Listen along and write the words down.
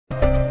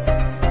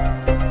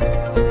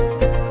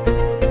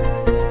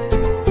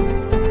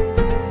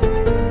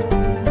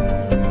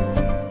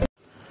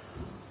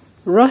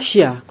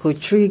Russia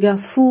could trigger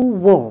full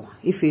war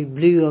if it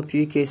blew up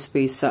UK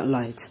space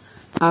satellite,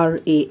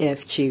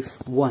 RAF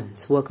chief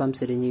warns. Welcome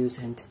to the news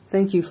and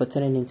thank you for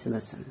tuning in to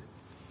listen.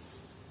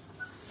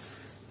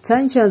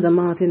 Tensions are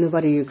mounting over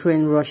the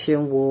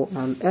Ukraine-Russian war,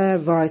 and Air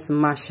Vice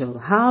Marshal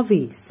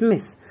Harvey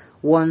Smith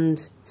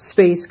warned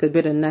space could be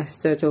the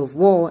next theater of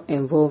war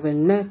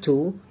involving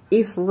NATO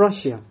if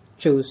Russia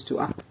chose to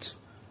act.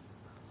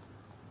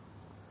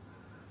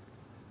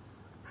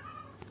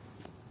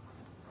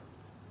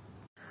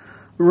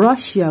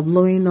 Russia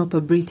blowing up a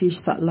British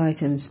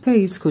satellite in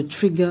space could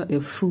trigger a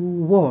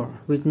full war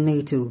with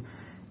NATO,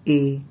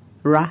 a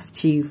RAF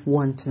chief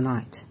warned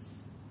tonight.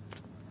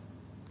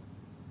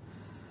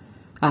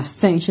 As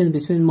tensions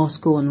between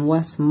Moscow and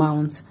West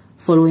mount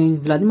following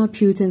Vladimir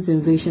Putin's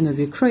invasion of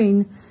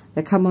Ukraine,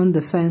 the Common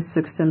Defense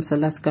Systems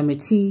Select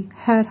Committee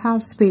heard how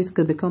space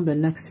could become the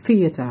next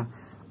theater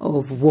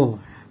of war.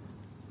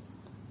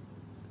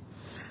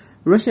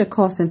 Russia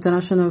caused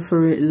international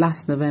fury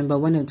last November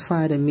when it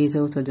fired a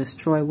missile to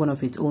destroy one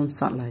of its own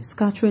satellites,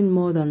 scattering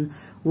more than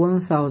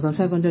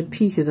 1,500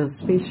 pieces of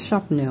space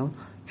shrapnel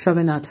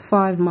traveling at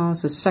 5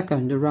 miles per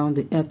second around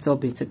the Earth's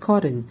orbit,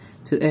 according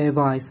to Air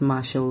Vice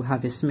Marshal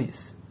Harvey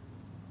Smith.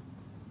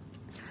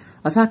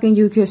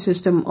 Attacking UK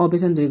system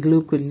orbiting the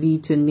globe could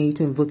lead to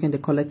NATO invoking the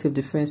Collective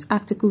Defense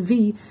Article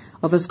V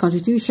of its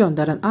constitution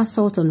that an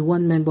assault on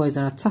one member is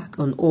an attack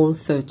on all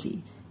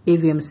 30,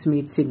 AVM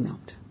Smith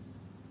signaled.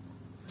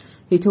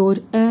 He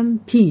told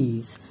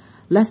MPs,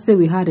 let's say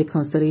we had a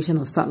constellation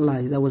of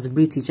satellites that was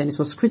British and it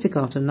was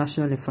critical to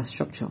national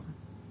infrastructure.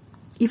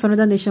 If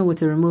another nation were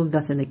to remove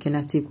that in a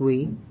kinetic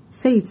way,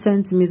 say it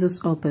sent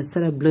missiles up and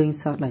started blowing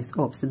satellites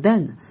up, so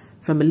then,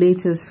 from the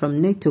latest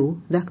from NATO,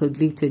 that could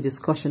lead to a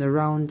discussion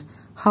around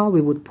how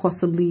we would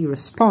possibly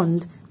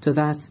respond to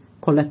that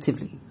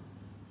collectively.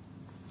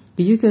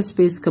 The UK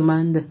Space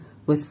Command,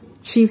 with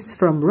chiefs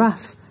from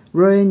RAF,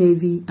 Royal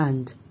Navy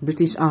and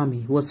British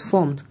Army, was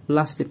formed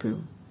last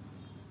April.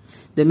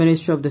 The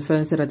Ministry of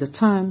Defense said at the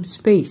time,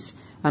 space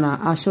and our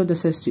assured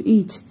access to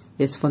it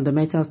is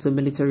fundamental to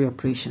military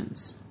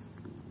operations.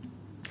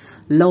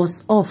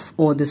 Loss of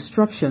or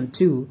disruption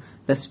to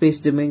the space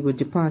domain will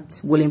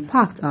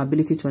impact our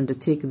ability to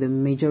undertake the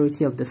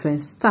majority of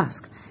defense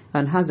tasks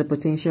and has the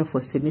potential for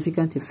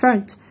significant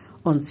effect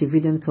on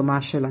civilian,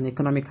 commercial and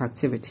economic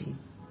activity.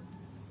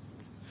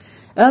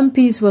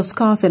 MPs were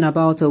scoffing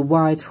about a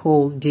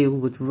Whitehall deal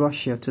with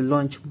Russia to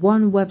launch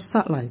OneWeb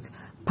satellite,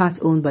 part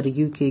owned by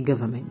the UK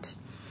government.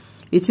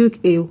 It took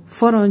a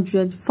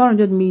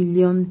 400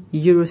 million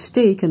euro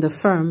stake in the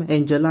firm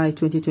in July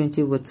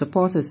 2020, with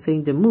supporters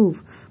saying the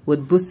move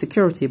would boost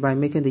security by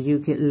making the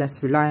UK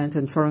less reliant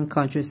on foreign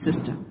countries'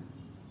 system.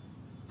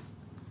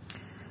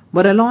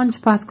 But the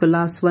launch pad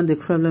collapsed when the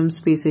Kremlin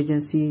Space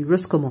Agency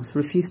Roscosmos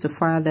refused to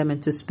fire them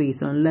into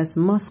space unless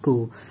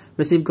Moscow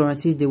received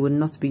guarantees they would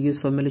not be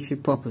used for military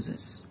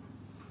purposes.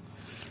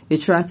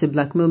 It tried to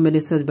blackmail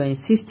ministers by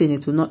insisting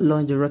it would not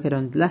launch the rocket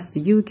unless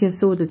the UK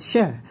sold its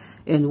share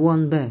in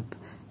OneWeb,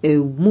 a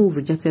move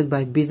rejected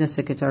by Business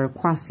Secretary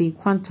Kwasi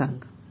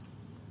Kwarteng.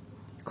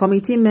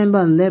 Committee member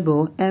and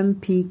Labour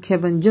MP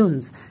Kevin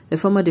Jones, a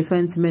former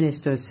defense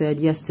minister, said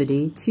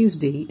yesterday,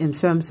 Tuesday, in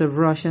terms of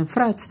Russian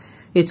threats,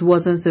 it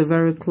wasn't a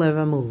very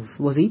clever move,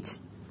 was it?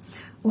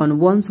 On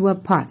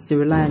OneWeb part, they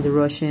rely on the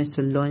Russians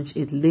to launch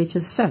its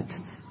latest set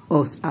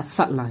of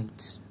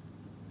satellites.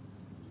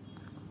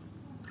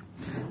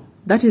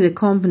 That is a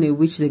company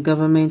which the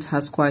government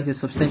has quite a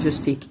substantial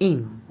stake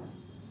in.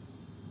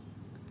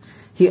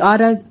 He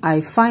added, I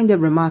find it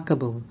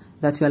remarkable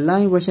that we are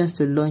allowing Russians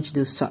to launch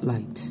those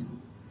satellites.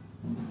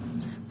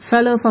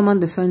 Fellow former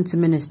Defense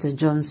Minister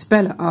John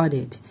Speller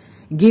added,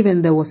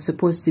 given there was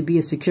supposed to be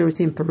a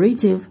security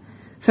imperative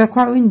for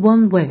acquiring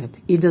OneWeb,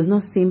 it does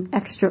not seem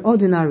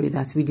extraordinary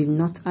that we did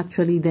not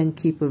actually then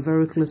keep a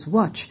very close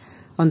watch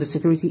on the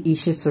security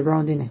issues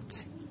surrounding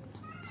it.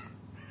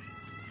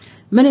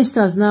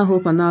 Ministers now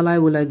hope an ally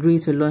will agree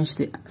to launch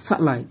the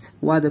satellite,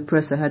 while the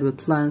press ahead with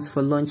plans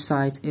for launch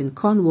sites in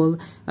Cornwall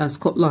and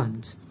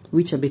Scotland,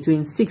 which are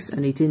between 6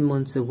 and 18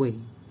 months away.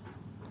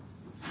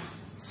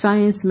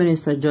 Science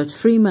Minister George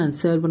Freeman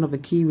said one of the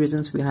key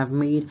reasons we have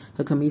made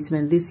a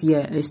commitment this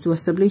year is to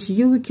establish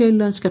UK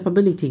launch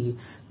capability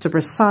is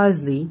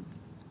precisely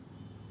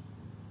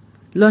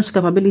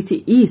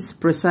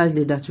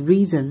that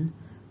reason,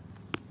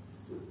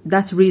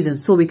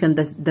 so we can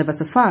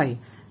diversify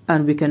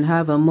and we can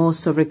have a more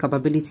sovereign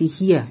capability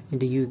here in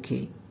the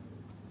UK.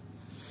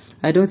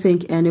 I don't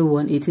think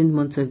anyone 18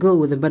 months ago,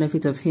 with the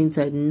benefit of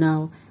hindsight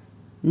now,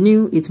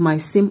 knew it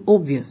might seem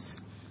obvious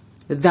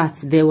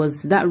that there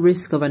was that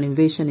risk of an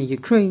invasion in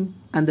Ukraine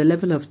and the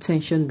level of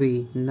tension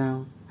we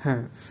now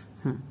have.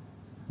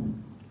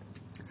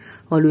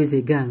 Always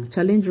a gang.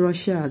 Challenge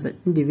Russia as an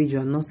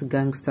individual, not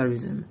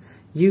gangsterism.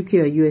 UK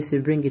or USA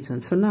bring it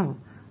on for now.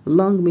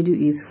 Long Middle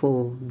East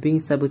for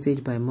being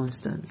sabotaged by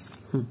monsters.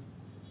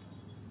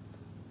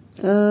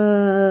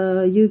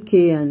 UK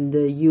and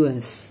the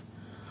US.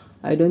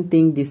 I don't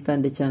think they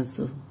stand a chance.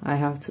 So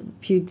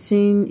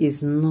Putin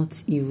is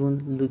not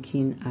even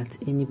looking at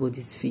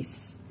anybody's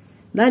face.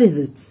 That is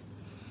it.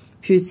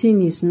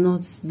 Putin is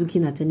not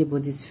looking at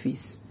anybody's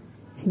face.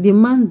 The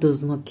man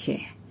does not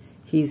care.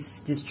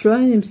 He's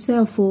destroying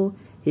himself, or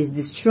he's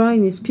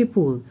destroying his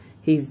people.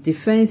 His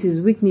defense is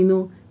weak,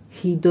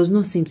 he does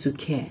not seem to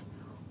care.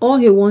 All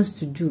he wants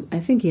to do, I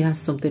think he has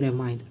something in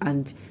mind.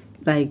 And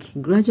like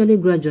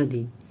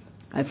gradually,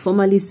 I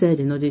formally said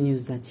in other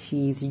news that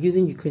he is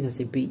using Ukraine as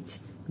a bait.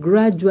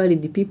 Gradually,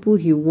 the people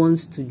he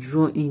wants to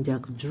draw in, they are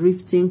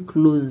drifting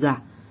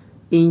closer,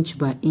 inch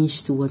by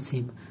inch towards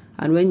him.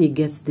 And when he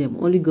gets them,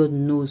 only God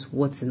knows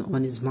what's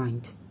on his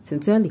mind.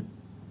 Sincerely.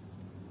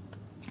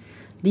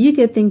 The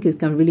UK think it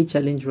can really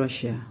challenge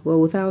Russia. Well,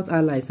 without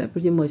allies, I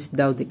pretty much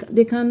doubt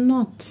they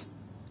cannot.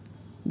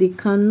 They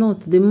cannot.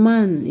 The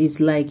man is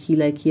like he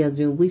has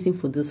been waiting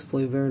for this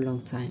for a very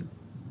long time.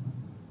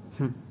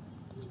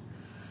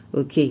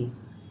 Okay.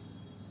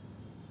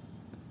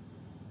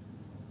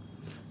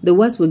 The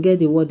West will get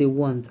the what they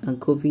want, and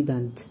COVID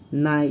and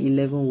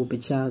 9/11 will be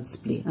child's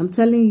play. I'm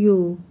telling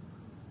you,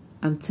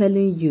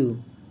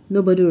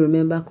 nobody will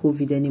remember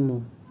COVID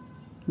anymore.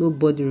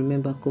 Nobody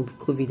remember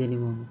COVID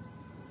anymore.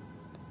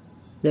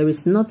 There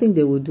is nothing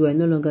they will do. I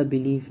no longer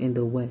believe in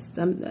the West.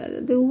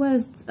 The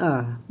West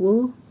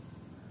well,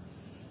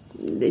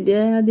 they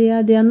are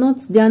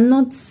not.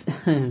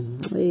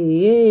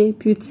 Hey,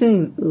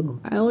 Putin. Oh,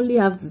 I only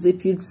have to say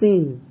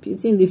Putin.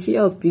 The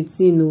fear of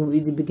Putin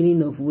is the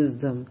beginning of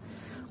wisdom.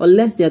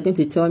 Unless they are going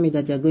to tell me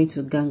that they are going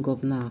to gang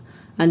up now.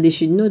 And they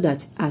should know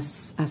that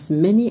as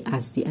many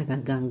as the other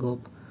gang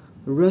up,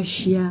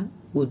 Russia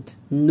would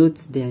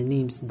note their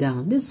names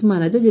down. This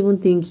man, I don't even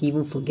think he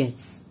even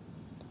forgets.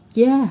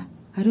 Yeah,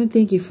 I don't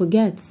think he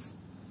forgets.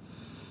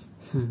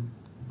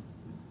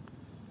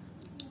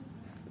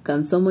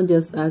 Can someone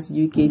just ask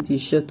UK to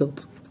shut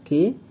up?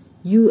 Okay?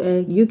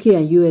 UK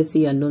and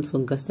USA are known for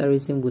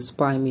gangsterism with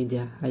spy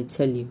media, I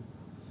tell you.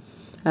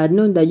 I had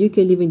known that UK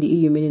leaving the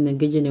EU meaning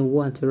engaging in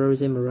war and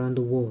terrorism around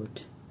the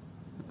world.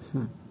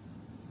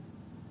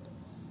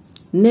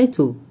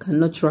 NATO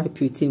cannot try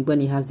Putin when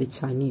he has the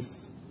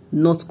Chinese,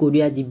 North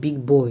Korea, the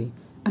big boy,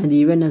 and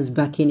the Iranians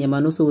backing him,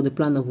 and also with the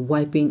plan of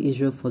wiping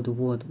Israel for the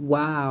world.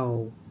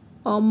 Wow.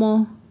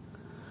 Omo.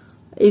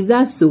 Is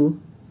that so?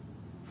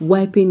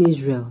 Wiping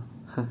Israel.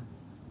 Huh.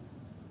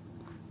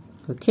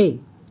 Okay.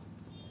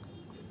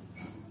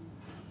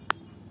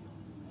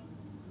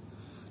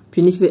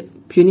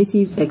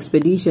 Punitive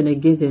expedition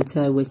against the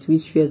entire West,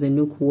 which fears a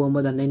nuke war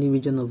more than any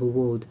region of the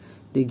world.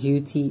 The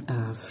guilty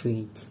are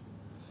afraid.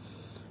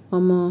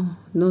 Not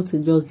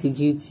just the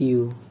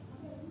guilty.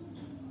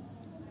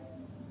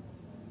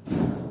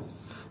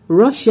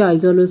 Russia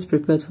is always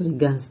prepared for the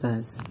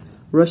gangsters.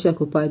 Russia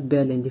occupied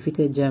Berlin,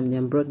 defeated Germany,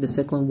 and brought the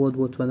Second World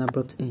War to an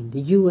abrupt end.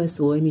 The US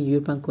or any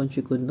European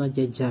country could not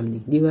get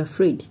Germany. They were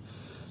afraid.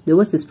 The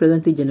West is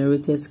presently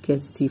generated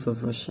scared stiff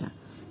of Russia.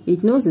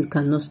 It knows it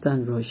cannot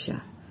stand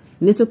Russia.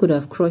 NATO could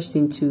have rushed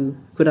into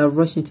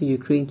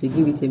Ukraine to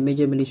give it a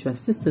major military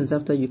assistance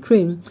after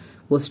Ukraine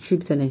was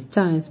tricked and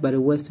enticed by the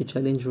West to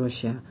challenge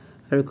Russia.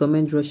 I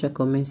recommend Russia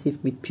commencing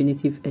with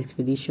punitive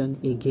expedition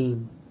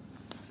again.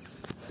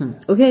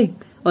 Okay,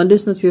 on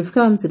this note, we have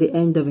come to the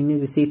end of the news.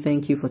 We say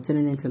thank you for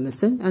tuning in to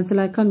listen. Until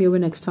I come your way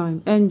next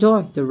time,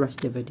 enjoy the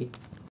rest of the day.